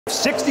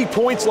60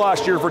 points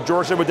last year for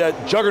Georgetown with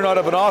that juggernaut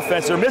of an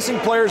offense. They're missing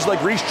players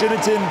like Reece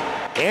Chinnington.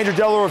 Andrew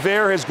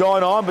Delariviere has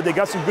gone on, but they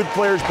got some good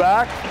players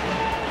back.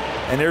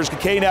 And there's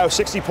Kake now,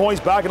 60 points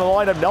back in the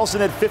lineup.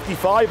 Nelson had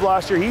 55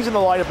 last year. He's in the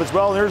lineup as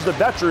well. And there's the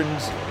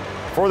veterans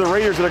for the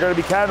Raiders that are going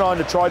to be counted on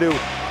to try to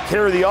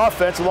carry the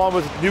offense, along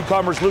with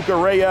newcomers Luca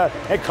Rhea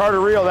and Carter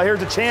Real. Now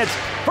here's a chance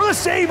for the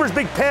Sabres.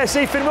 Big pass,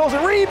 save, Finn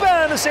Wilson.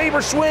 Rebound, the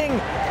Sabres swing.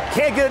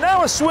 Can't get it.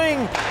 Now a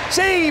swing,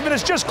 save, and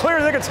it's just clear.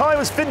 The second time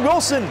as Finn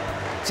Wilson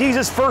sees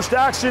his first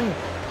action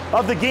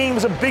of the game.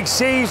 Some big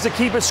saves to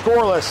keep it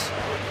scoreless.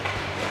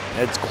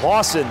 It's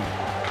Clausen.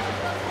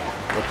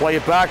 They'll play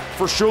it back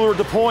for Schuler at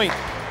the point.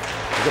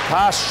 The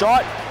pass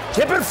shot,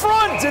 tip in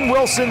front, and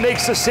Wilson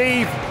makes the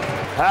save.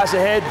 Pass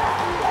ahead.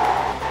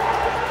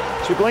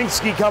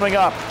 Swiklinski coming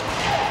up.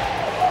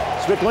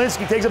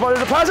 Swiklinski takes it by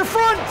the pass in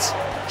front.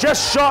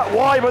 Just shot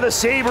wide by the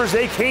Sabres.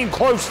 They came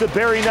close to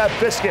burying that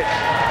biscuit.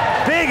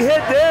 Big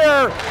hit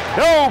there.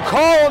 No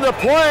call on the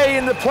play,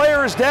 and the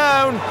player is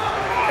down.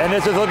 And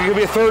it's looking to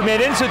be a third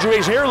man in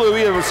situation here,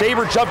 Louis. The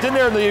Sabre jumped in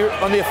there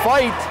on the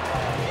fight.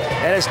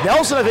 And it's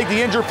Nelson, I think, the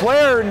injured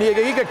player, and he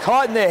got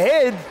caught in the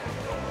head.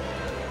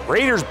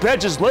 Raiders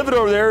bench is livid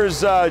over there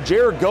as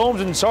Jared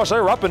Gomes and Sauce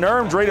are up in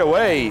arms right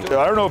away.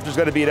 I don't know if there's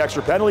going to be an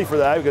extra penalty for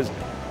that, because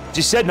as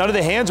you said, none of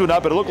the hands went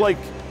up, but it looked like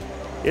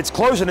it's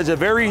close, and it's a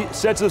very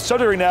sensitive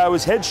subject right now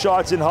is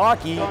headshots in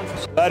hockey.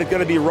 It's going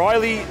to be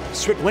Riley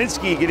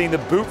Swiklinski getting the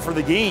boot for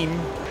the game.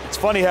 It's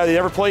funny how they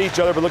never play each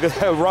other, but look at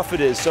how rough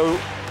it is. So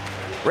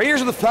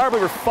Raiders with the power play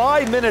for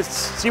 5 minutes.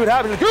 See what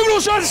happens.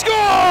 Gouverneau shot,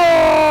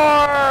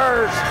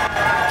 scores!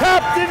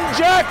 Captain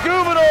Jack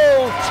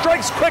Gouverneau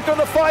strikes quick on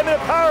the 5-minute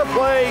power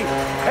play,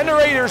 and the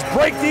Raiders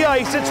break the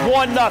ice. It's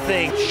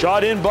 1-0.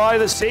 Shot in by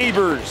the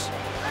Sabres.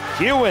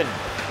 Hewen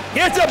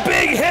gets a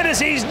big hit as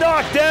he's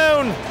knocked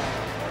down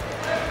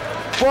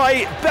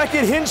by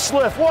Beckett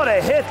Hinchliffe. What a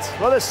hit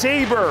by the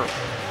Sabre.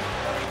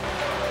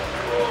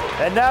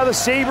 And now the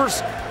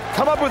Sabres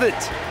come up with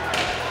it.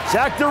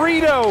 Zach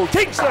Dorito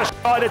takes the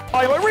shot at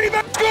Iowa.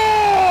 Rebound,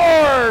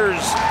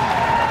 scores!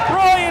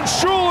 Ryan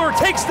Schuler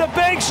takes the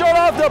bank shot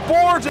off the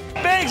boards and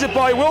bangs it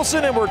by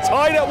Wilson, and we're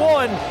tied at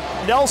 1.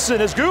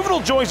 Nelson, as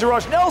Gouverneau joins the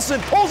rush, Nelson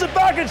pulls it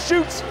back and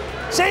shoots.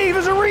 Save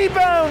as a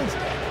rebound.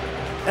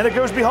 And it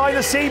goes behind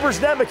the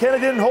Sabres net. McKenna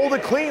didn't hold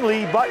it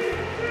cleanly, but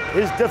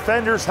his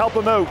defenders help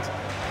him out.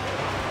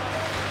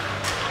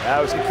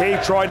 Now it's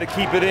Kake trying to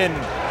keep it in.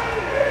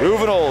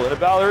 Gouverneau and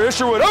Ballard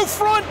Isherwood out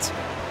front.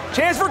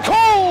 Chance for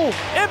Cole,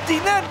 empty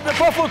net, the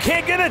Buffalo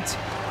can't get it.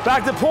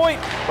 Back to point,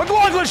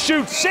 McLaughlin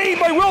shoots, saved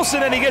by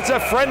Wilson, and he gets a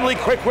friendly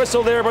quick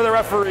whistle there by the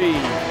referee.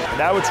 And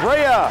now it's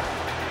Rhea,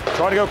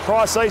 trying to go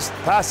cross ice,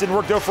 pass didn't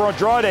work out for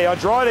Andrade.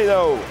 Andrade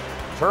though,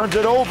 turns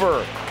it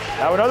over.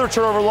 Now another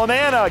turnover,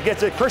 Lamanna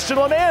gets it, Christian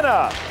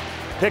Lamanna.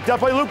 Picked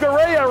up by Luca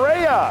Rhea,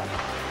 Rhea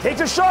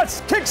takes a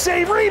shot, kick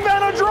save,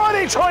 rebound,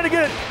 Andrade trying to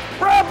get it.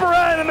 Wrap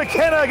around, and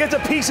McKenna gets a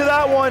piece of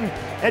that one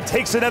and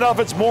takes the net off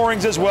its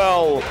moorings as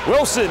well.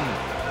 Wilson.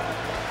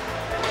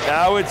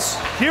 Now it's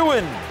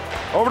Hewen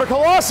over to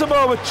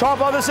Colosimo with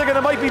chop on the second.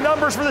 It might be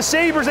numbers for the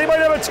Sabres. They might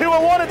have a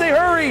 2-on-1 if they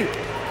hurry.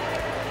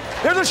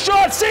 There's a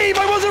shot, save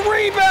by Wilson,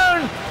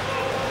 rebound.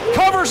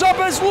 Covers up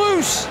as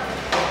loose.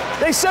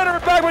 They center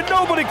it back, but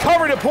nobody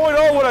covering a point.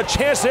 Oh, what a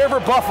chance there for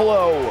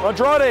Buffalo.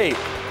 Andrade,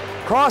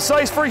 cross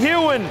ice for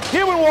Hewen.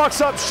 Hewen walks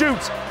up,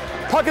 shoots.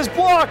 Puck is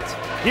blocked.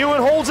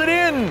 Hewen holds it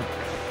in.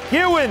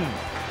 Hewen,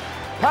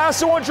 pass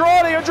to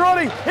Andrade.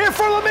 Andrade in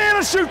for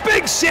Lamanna, shoot.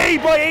 Big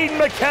save by Aiden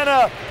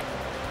McKenna.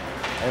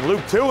 And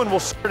Luke Tewin will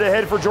start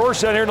ahead for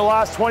Georgetown here in the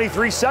last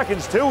 23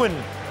 seconds. Tewin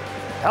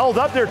held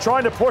up there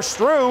trying to push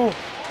through.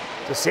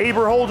 The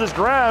Sabre holds his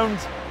ground.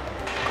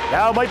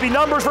 Now it might be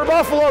numbers for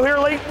Buffalo here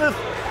late in the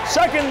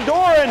second.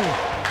 Doran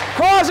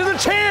crosses a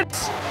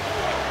chance.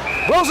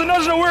 Wilson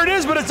doesn't know where it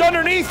is, but it's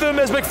underneath him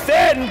as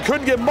McFadden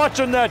couldn't get much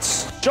on that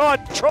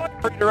shot. Trying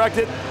to redirect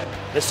it.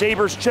 The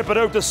Sabres chip it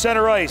out to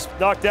center ice.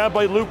 Knocked down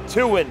by Luke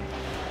Tewin.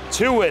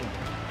 Tewin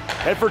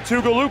head for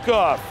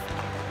Tugalukov.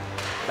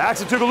 Back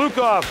to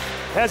Tugalukov.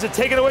 Has it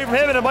taken away from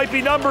him, and it might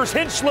be numbers.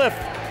 Hinchliffe.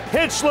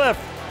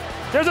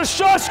 There's a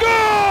shot. Scores!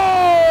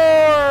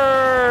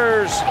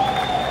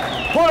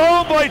 Put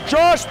home by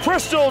Josh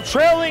Bristol,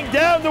 trailing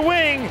down the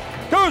wing.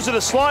 Goes to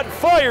the slot and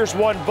fires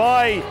one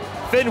by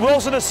Finn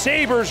Wilson. The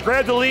Sabres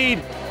grab the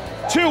lead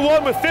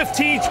 2-1 with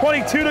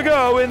 15:22 to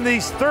go in the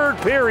third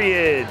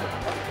period.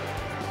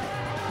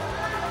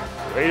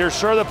 Raiders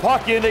sure the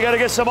puck in. They got to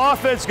get some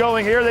offense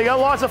going here. They got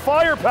lots of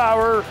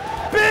firepower.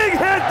 Big hit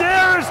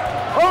there as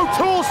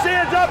O'Toole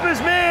stands up his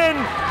man.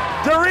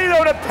 Dorito,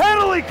 and a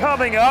penalty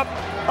coming up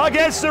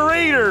against the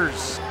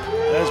Raiders.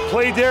 As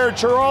played there,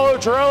 Torello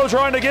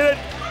trying to get it.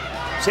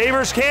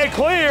 Sabres can't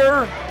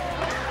clear.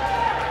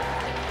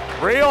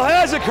 Real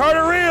has it,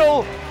 Carter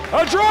Real.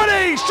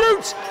 Andrade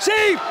shoots,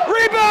 save,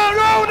 rebound,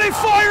 oh, and they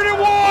fired it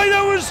wide.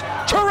 It was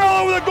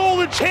Torello with a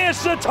golden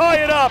chance to tie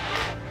it up.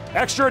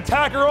 Extra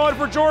attacker on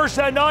for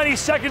Georgetown, 90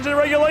 seconds in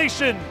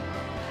regulation.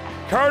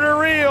 Carter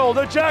Real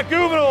to Jack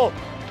Gouverneau,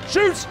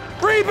 shoots,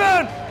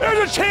 rebound,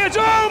 there's a chance,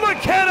 oh,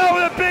 McKenna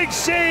with a big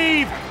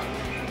save.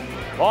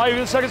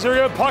 5 seconds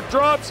here, puck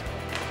drops.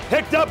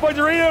 Picked up by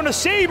Dorito, and the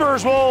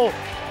Sabres will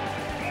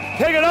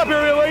pick it up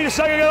here. Wait a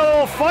second, got a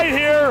little fight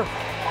here.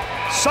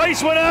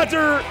 Seiss went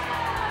after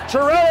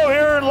Torello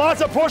here, and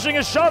lots of pushing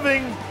and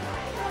shoving.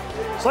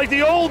 It's like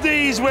the old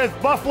days with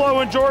Buffalo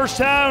and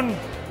Georgetown.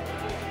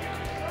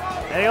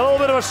 And a little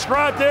bit of a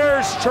scrap there.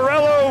 It's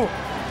Torello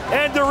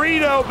and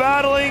Dorito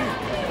battling.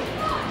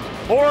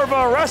 More of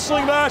a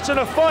wrestling match than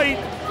a fight.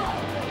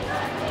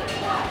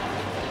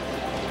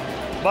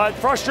 But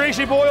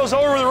frustration boils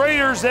over the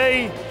Raiders.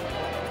 They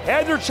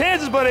had their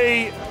chances, but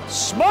a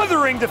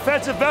smothering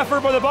defensive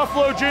effort by the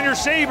Buffalo Junior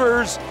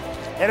Sabres.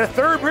 And a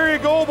third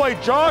period goal by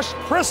Josh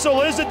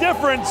Prissel is the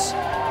difference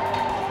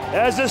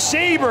as the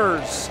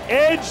Sabres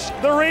edge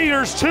the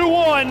Raiders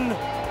 2-1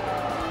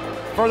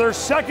 for their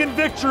second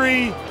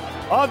victory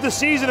of the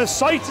season. As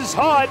Seiss is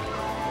hot,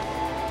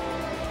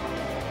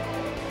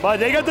 but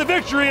they got the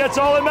victory. That's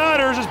all that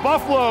matters as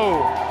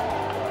Buffalo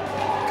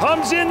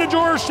comes into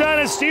Georgetown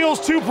and steals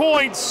 2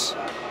 points.